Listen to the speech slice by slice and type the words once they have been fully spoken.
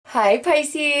Hi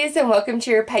Pisces, and welcome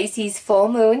to your Pisces full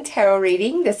moon tarot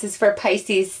reading. This is for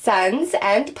Pisces suns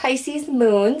and Pisces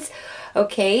moons.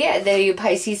 Okay, the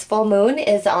Pisces full moon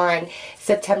is on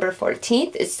September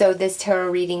 14th, so this tarot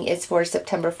reading is for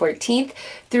September 14th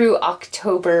through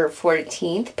October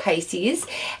 14th, Pisces.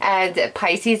 And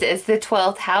Pisces is the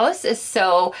 12th house,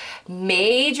 so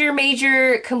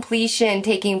major completion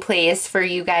taking place for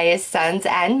you guys, suns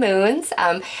and moons,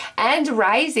 and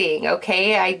rising.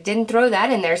 Okay, I didn't throw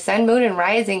that in there. Sun, moon, and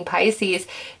rising, Pisces.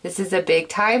 This is a big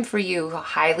time for you,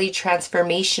 highly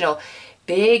transformational.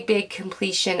 Big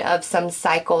completion of some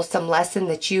cycle, some lesson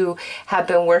that you have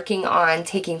been working on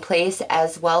taking place,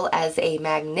 as well as a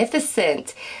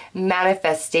magnificent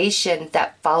manifestation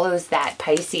that follows that,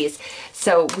 Pisces.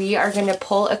 So we are going to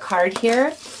pull a card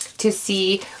here to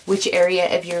see which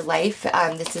area of your life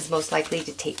this is most likely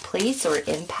to take place or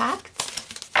impact.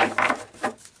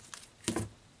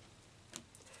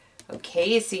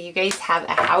 Okay, so you guys have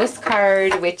a house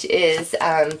card, which is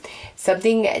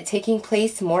something taking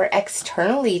place more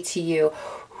externally to you.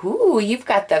 Ooh, you've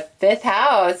got the 5th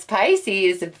house,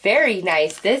 Pisces. Very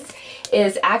nice. This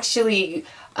is actually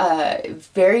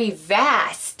very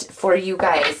vast for you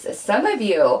guys. Some of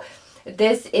you,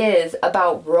 this is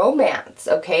about romance,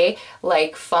 okay?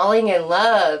 Like falling in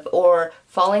love, or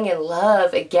falling in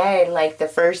love again like the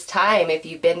first time if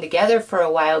you've been together for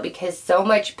a while, because so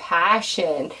much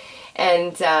passion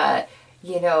and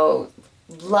you know,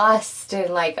 lust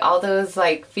and like all those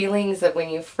like feelings of when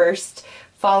you first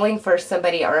falling for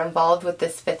somebody are involved with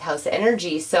this 5th house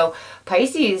energy. So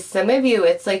Pisces, some of you,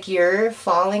 it's like you're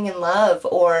falling in love,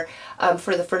 or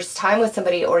for the first time with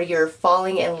somebody, or you're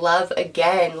falling in love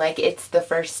again like it's the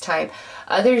first time.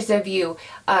 Others of you,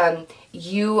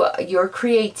 your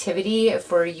creativity,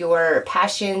 for your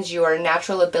passions, your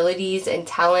natural abilities and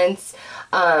talents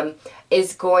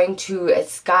is going to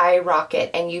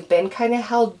skyrocket, and you've been kind of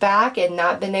held back and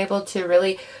not been able to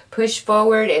really push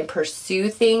forward and pursue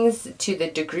things to the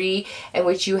degree in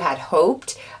which you had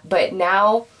hoped. But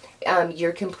now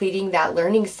you're completing that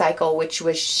learning cycle, which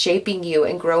was shaping you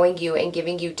and growing you and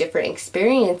giving you different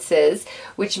experiences,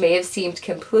 which may have seemed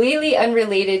completely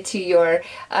unrelated to your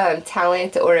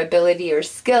talent or ability or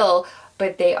skill,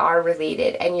 but they are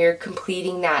related, and you're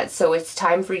completing that. So it's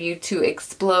time for you to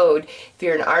explode. If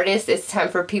you're an artist, it's time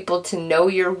for people to know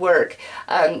your work.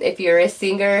 If you're a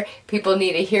singer, people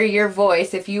need to hear your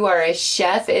voice. If you are a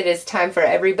chef, it is time for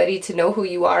everybody to know who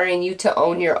you are and you to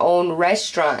own your own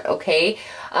restaurant, okay?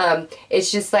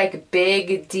 It's just like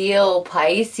big deal,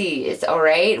 Pisces, all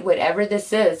right? Whatever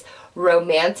this is,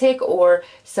 romantic or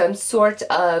some sort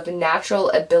of natural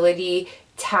ability,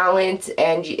 talent,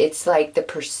 and it's like the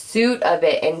pursuit of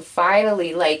it, and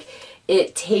finally like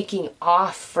it taking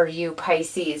off for you,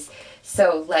 Pisces.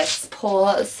 So let's pull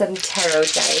some tarot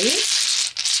dice.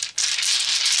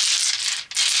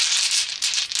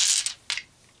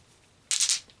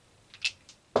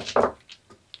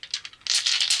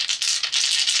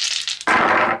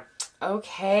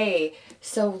 Okay,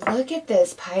 so look at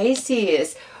this,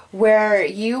 Pisces. Where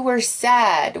you were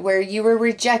sad, where you were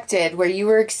rejected, where you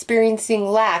were experiencing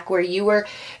lack, where you were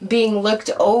being looked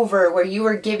over, where you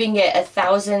were giving it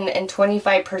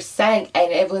 1,025%, and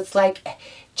it was like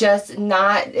just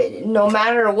not, no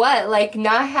matter what, like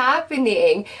not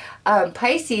happening.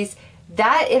 Pisces,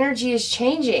 that energy is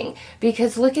changing,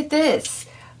 because look at this.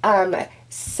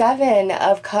 7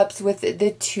 of Cups with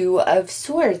the 2 of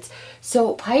Swords.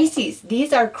 So Pisces,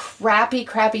 these are crappy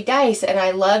dice, and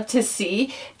I love to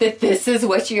see that this is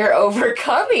what you're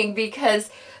overcoming, because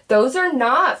those are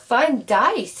not fun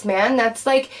dice, man. That's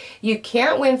like, you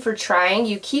can't win for trying.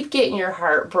 You keep getting your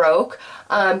heart broke.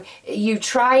 You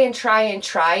try and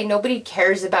try. Nobody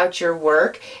cares about your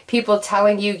work. People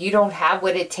telling you you don't have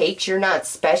what it takes. You're not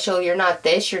special. You're not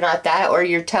this. You're not that. Or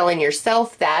you're telling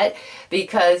yourself that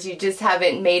because you just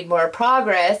haven't made more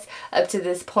progress up to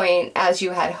this point as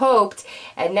you had hoped.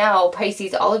 And now,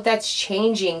 Pisces, all of that's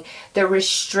changing. The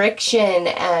restriction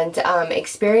and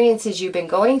experiences you've been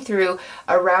going through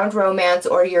around romance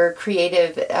or your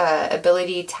creative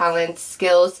ability, talents,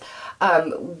 skills,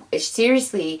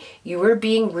 seriously, you were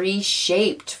being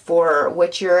reshaped for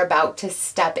what you're about to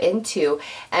step into,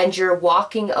 and you're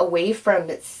walking away from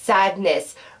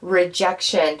sadness,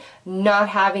 rejection, not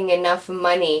having enough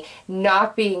money,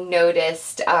 not being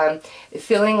noticed,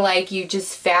 feeling like you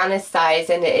just fantasize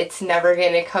and it's never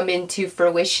going to come into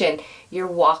fruition. You're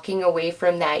walking away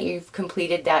from that. You've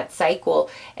completed that cycle,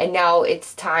 and now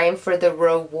it's time for the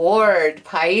reward,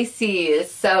 Pisces.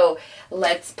 So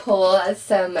let's pull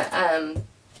some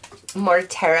more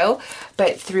tarot,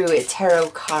 but through tarot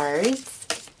cards.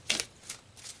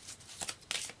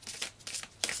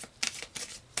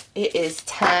 It is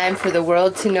time for the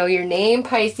world to know your name,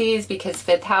 Pisces, because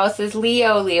fifth house is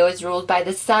Leo. Leo is ruled by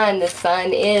the sun. The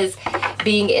sun is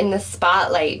being in the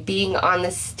spotlight, being on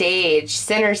the stage,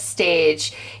 center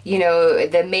stage, you know,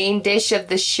 the main dish of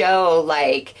the show.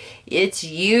 Like, it's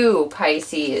you,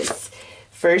 Pisces.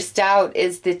 First out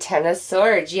is the Ten of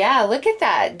Swords. Yeah, look at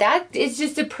that. That is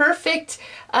just a perfect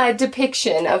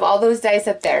depiction of all those dice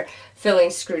up there.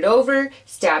 Feeling screwed over,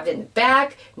 stabbed in the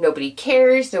back, nobody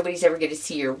cares, nobody's ever going to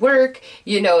see your work,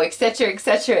 you know, etc.,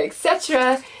 etc.,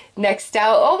 etc. Next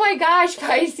out, oh my gosh,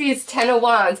 Pisces, Ten of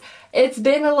Wands. It's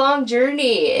been a long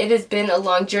journey. It has been a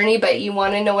long journey, but you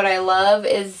want to know what I love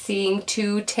is seeing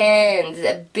two tens.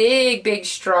 A big, big,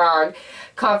 strong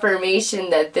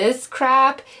confirmation that this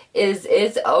crap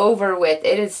is over with.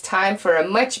 It is time for a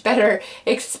much better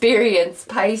experience,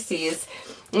 Pisces.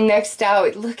 Next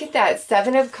out, look at that,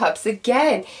 Seven of Cups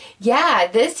again. Yeah,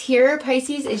 this here,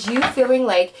 Pisces, is you feeling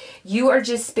like you are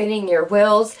just spinning your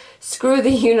wheels. Screw the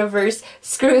universe,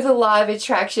 screw the law of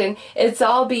attraction. It's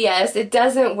all BS. It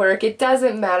doesn't work. It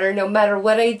doesn't matter. No matter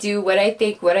what I do, what I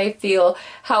think, what I feel,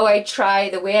 how I try,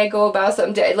 the way I go about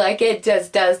something, like, it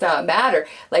just does not matter.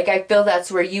 Like, I feel that's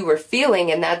where you were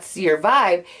feeling and that's your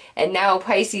vibe. And now,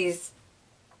 Pisces,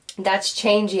 that's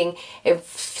changing. It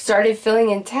started feeling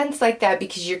intense like that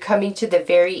because you're coming to the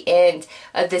very end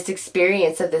of this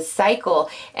experience, of this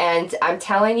cycle. And I'm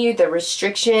telling you, the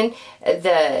restriction,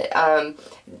 the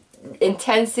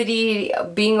intensity,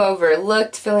 being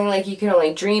overlooked, feeling like you can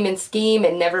only dream and scheme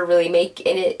and never really make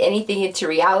anything into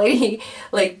reality.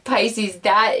 Like, Pisces,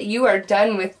 that you are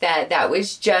done with that. That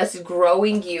was just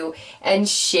growing you and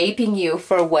shaping you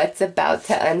for what's about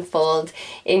to unfold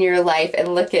in your life.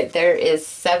 And look at, there is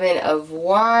Seven of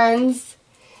Wands.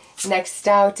 Next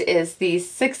out is the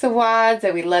Six of Wands,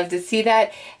 and we love to see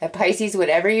that. And Pisces,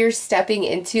 whatever you're stepping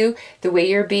into, the way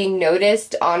you're being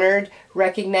noticed, honored,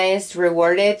 recognized,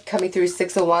 rewarded, coming through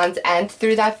Six of Wands and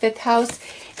through that fifth house,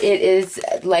 it is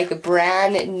like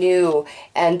brand new,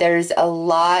 and there's a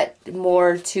lot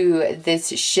more to this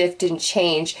shift and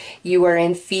change. You are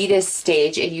in fetus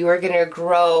stage, and you are going to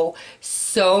grow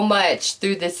so much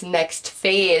through this next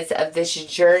phase of this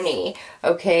journey.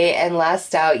 Okay, and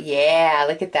last out, yeah,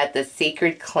 look at that, the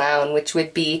Sacred Clown, which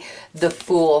would be the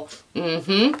Fool.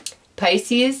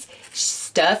 Pisces,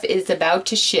 stuff is about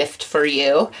to shift for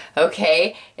you,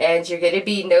 okay? And you're going to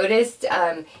be noticed,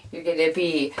 you're going to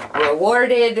be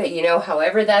rewarded, you know,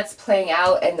 however that's playing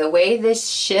out. And the way this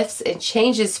shifts and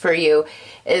changes for you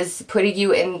is putting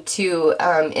you into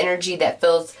energy that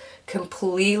feels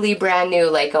completely brand new,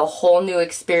 like a whole new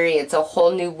experience, a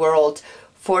whole new world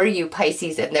for you,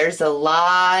 Pisces. And there's a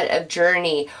lot of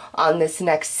journey on this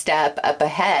next step up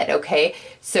ahead, okay?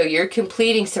 So you're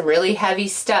completing some really heavy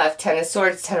stuff. Ten of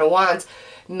Swords, Ten of Wands,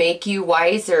 make you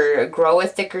wiser, grow a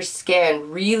thicker skin,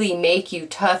 really make you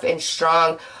tough and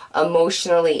strong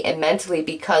emotionally and mentally,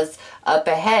 because up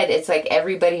ahead it's like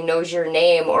everybody knows your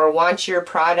name or wants your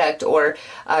product, or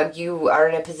you are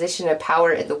in a position of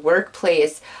power in the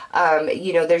workplace.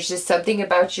 You know, there's just something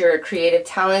about your creative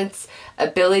talents,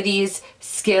 abilities,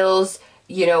 skills,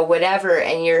 you know, whatever,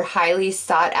 and you're highly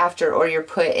sought after, or you're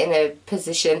put in a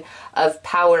position of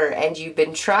power, and you've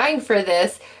been trying for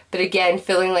this, but again,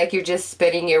 feeling like you're just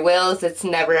spinning your wheels. It's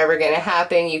never ever going to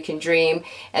happen. You can dream,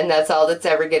 and that's all that's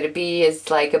ever going to be is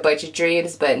like a bunch of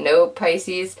dreams. But no,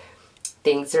 Pisces,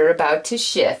 things are about to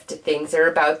shift. Things are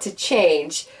about to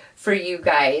change for you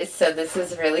guys. So this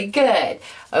is really good.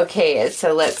 Okay,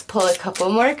 so let's pull a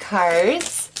couple more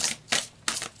cards.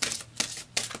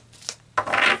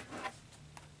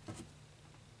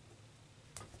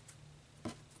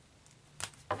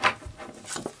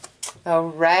 All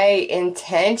right,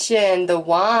 intention, the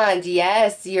wand.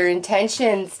 Yes, your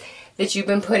intentions that you've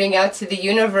been putting out to the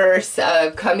universe,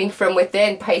 coming from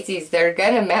within, Pisces, they're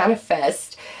going to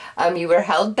manifest. You were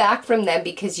held back from them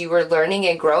because you were learning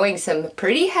and growing some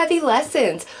pretty heavy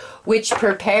lessons, which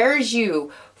prepares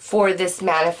you for this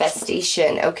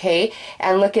manifestation, okay?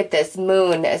 And look at this,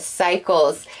 moon,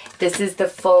 cycles. This is the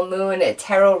full moon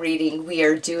tarot reading we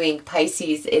are doing,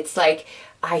 Pisces. It's like,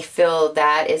 I feel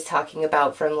that is talking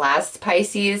about from last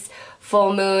Pisces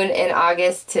full moon in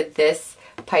August to this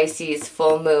Pisces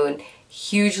full moon.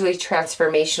 Hugely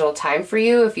transformational time for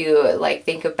you if you like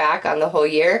think back on the whole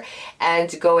year,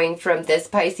 and going from this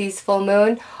Pisces full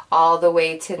moon all the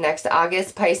way to next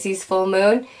August Pisces full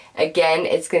moon. Again,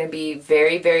 it's going to be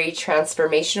very, very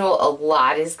transformational. A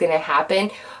lot is going to happen,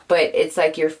 but it's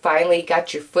like you're finally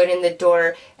got your foot in the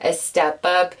door, a step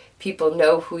up, People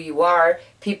know who you are.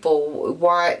 People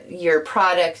want your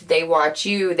product. They want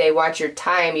you. They want your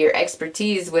time, your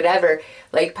expertise, whatever.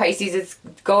 Like Pisces, it's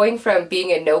going from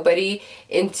being a nobody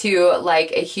into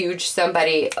like a huge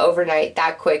somebody overnight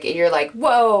that quick. And you're like,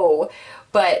 whoa.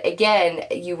 But again,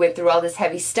 you went through all this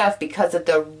heavy stuff because of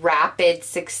the rapid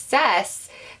success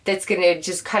that's going to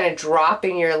just kind of drop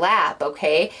in your lap,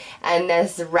 okay? And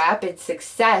this rapid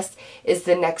success is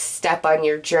the next step on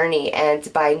your journey.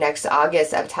 And by next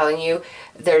August, I'm telling you,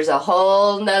 there's a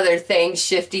whole nother thing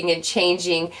shifting and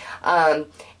changing. And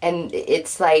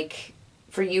it's like,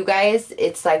 for you guys,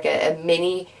 it's like a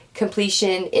mini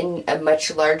completion in a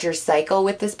much larger cycle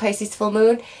with this Pisces full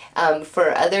moon.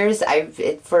 For others,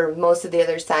 for most of the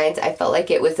other signs, I felt like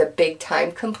it was a big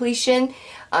time completion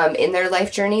in their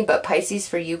life journey. But Pisces,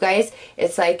 for you guys,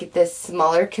 it's like this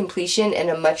smaller completion in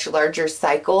a much larger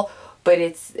cycle. But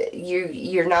it's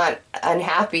you're not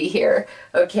unhappy here,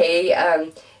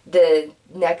 okay? The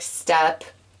next step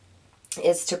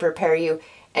is to prepare you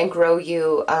and grow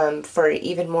you for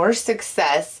even more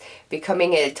success,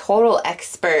 becoming a total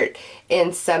expert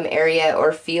in some area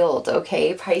or field,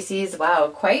 okay, Pisces? Wow,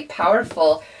 quite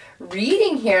powerful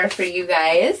reading here for you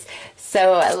guys.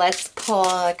 So let's pull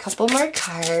a couple more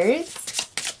cards.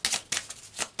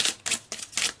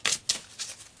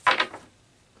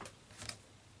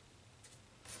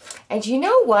 And you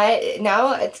know what?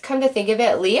 Now it's come to think of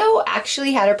it, Leo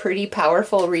actually had a pretty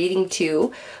powerful reading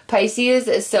too,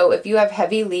 Pisces. So if you have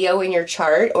heavy Leo in your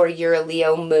chart, or you're a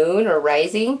Leo moon or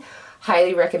rising,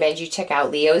 highly recommend you check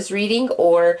out Leo's reading.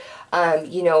 Or,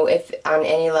 you know, if on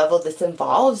any level this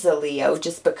involves a Leo,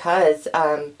 just because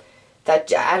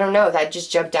that, I don't know, that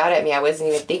just jumped out at me. I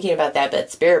wasn't even thinking about that,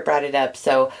 but Spirit brought it up.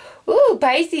 So, ooh,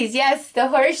 Pisces, yes, the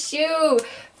horseshoe.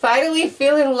 Finally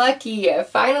feeling lucky,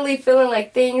 finally feeling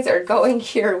like things are going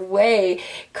your way.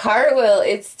 Cartwheel,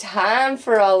 it's time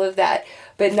for all of that.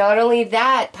 But not only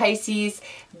that, Pisces,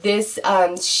 this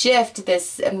shift,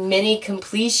 this mini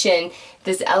completion,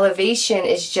 this elevation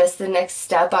is just the next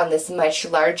step on this much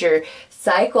larger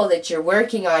cycle that you're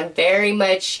working on. Very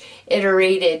much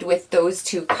iterated with those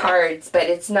two cards, but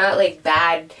it's not like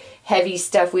bad, heavy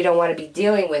stuff we don't want to be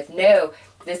dealing with. No.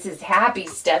 This is happy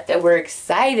stuff that we're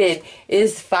excited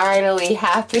is finally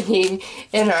happening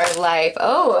in our life.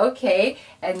 Oh, okay.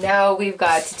 And now we've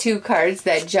got two cards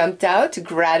that jumped out.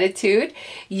 Gratitude.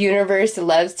 Universe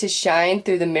loves to shine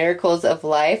through the miracles of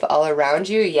life all around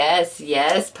you. Yes,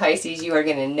 yes, Pisces, you are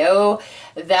going to know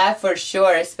that for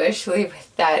sure, especially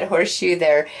with that horseshoe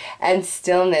there. And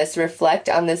stillness. Reflect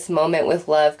on this moment with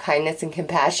love, kindness, and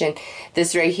compassion.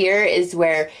 This right here is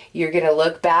where you're going to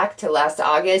look back to last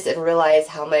August and realize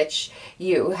how much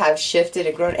you have shifted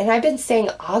and grown. And I've been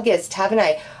saying August, haven't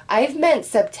I? I've meant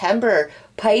September,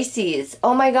 Pisces.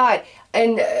 Oh my God.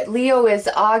 And Leo is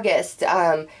August.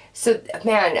 So,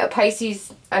 man,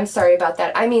 Pisces, I'm sorry about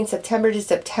that. I mean September to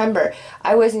September.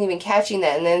 I wasn't even catching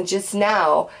that. And then just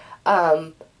now,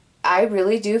 I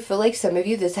really do feel like some of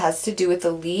you, this has to do with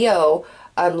the Leo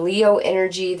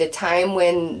energy, the time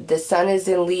when the sun is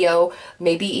in Leo,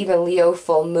 maybe even Leo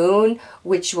full moon,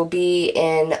 which will be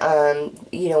in,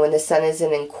 you know, when the sun is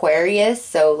in Aquarius,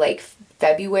 so like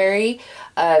February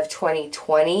of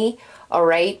 2020. All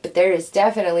right, but there is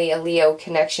definitely a Leo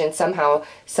connection somehow,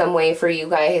 some way for you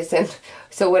guys. And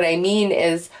so what I mean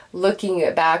is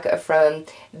looking back from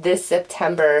this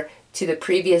September to the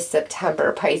previous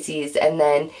September, Pisces, and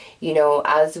then, you know,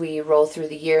 as we roll through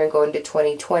the year and go into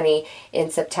 2020, in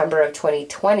September of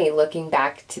 2020, looking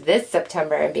back to this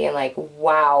September and being like,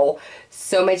 wow,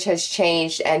 so much has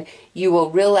changed. And you will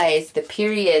realize the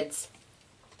periods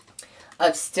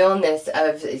of stillness,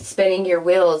 of spinning your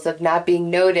wheels, of not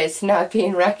being noticed, not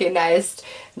being recognized,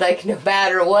 like no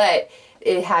matter what,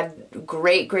 it had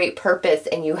great, great purpose,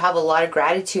 and you have a lot of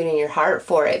gratitude in your heart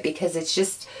for it, because it's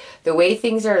just the way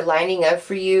things are lining up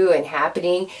for you and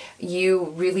happening.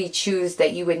 You really choose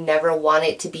that you would never want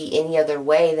it to be any other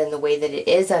way than the way that it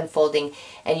is unfolding,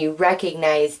 and you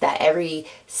recognize that every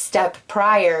step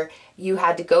prior you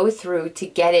had to go through to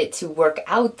get it to work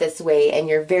out this way, and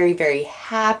you're very, very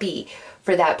happy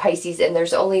for that, Pisces, and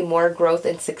there's only more growth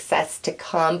and success to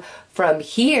come from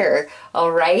here.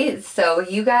 All right, so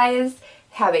you guys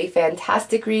have a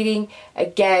fantastic reading.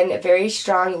 Again, a very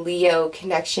strong Leo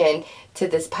connection to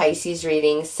this Pisces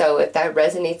reading, so if that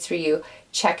resonates for you,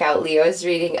 check out Leo's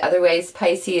reading. Otherwise,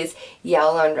 Pisces,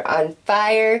 y'all on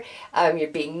fire. You're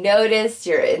being noticed,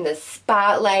 you're in the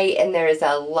spotlight, and there is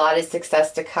a lot of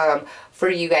success to come for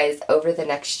you guys over the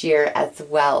next year as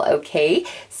well, okay?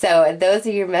 So those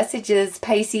are your messages,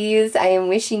 Pisces. I am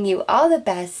wishing you all the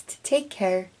best. Take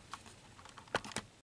care.